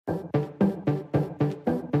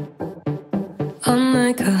I'm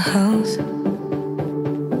like a house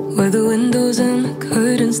where the windows and the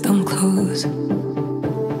curtains don't close,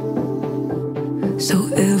 so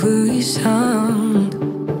every sound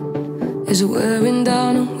is wearing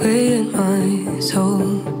down and weighing my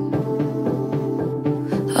soul.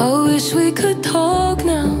 I wish we could talk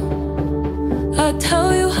now. I'd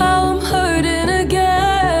tell you how I'm hurting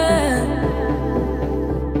again,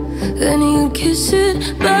 then you'd kiss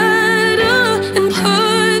it better and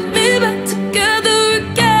put me back together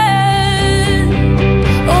again.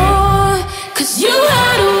 Oh, 'cause you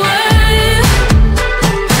had a way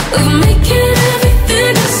of making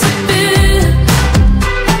everything disappear,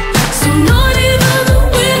 so not even the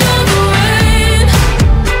wind or the rain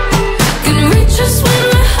can reach us when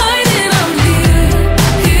we're hiding out here,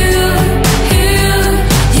 here, here.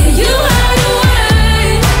 Yeah, you had a way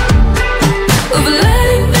of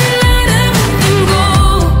letting me let everything go,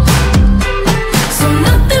 so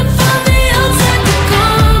nothing from the outside could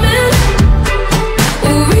come in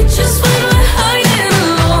or reach us when we're hiding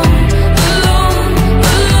alone, alone,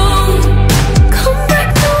 alone. Come back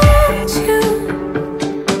to want you.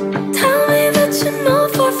 Tell me that you're not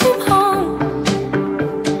far from home.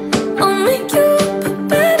 I'll make you up a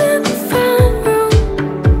bed in the front room.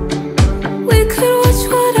 We could watch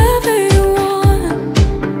whatever you want,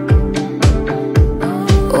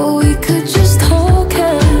 or we could just talk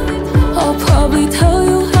and I'll probably tell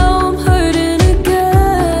you how I'm hurting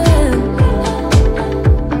again,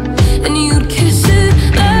 and you'd kiss it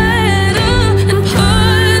better and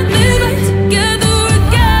put me back together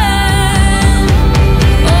again.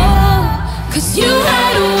 Oh, 'cause you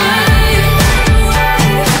had a way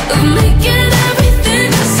of making everything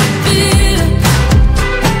disappear,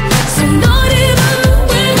 so not even the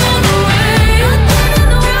wind or the rain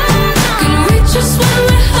can reach us when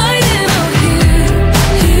we're hiding out here,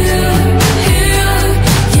 here, here.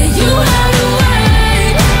 Yeah, you had a way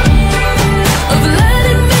of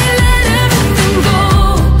letting me let everything go,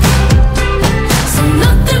 so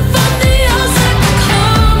nothing from the outside could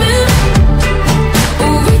come in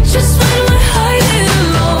or reach us when we're hiding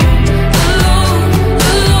alone, alone,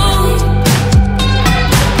 alone.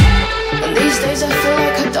 And these days I feel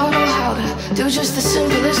like I don't know how to do just the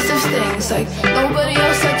simplest of things. Like nobody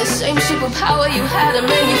else had the same superpower you had and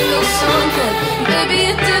made me feel something. Maybe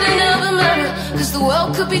it didn't ever matter, 'cause the world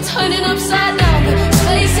could be turning upside down, but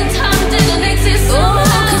space and time didn't exist. Oh,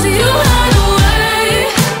 'cause you had a way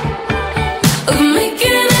of making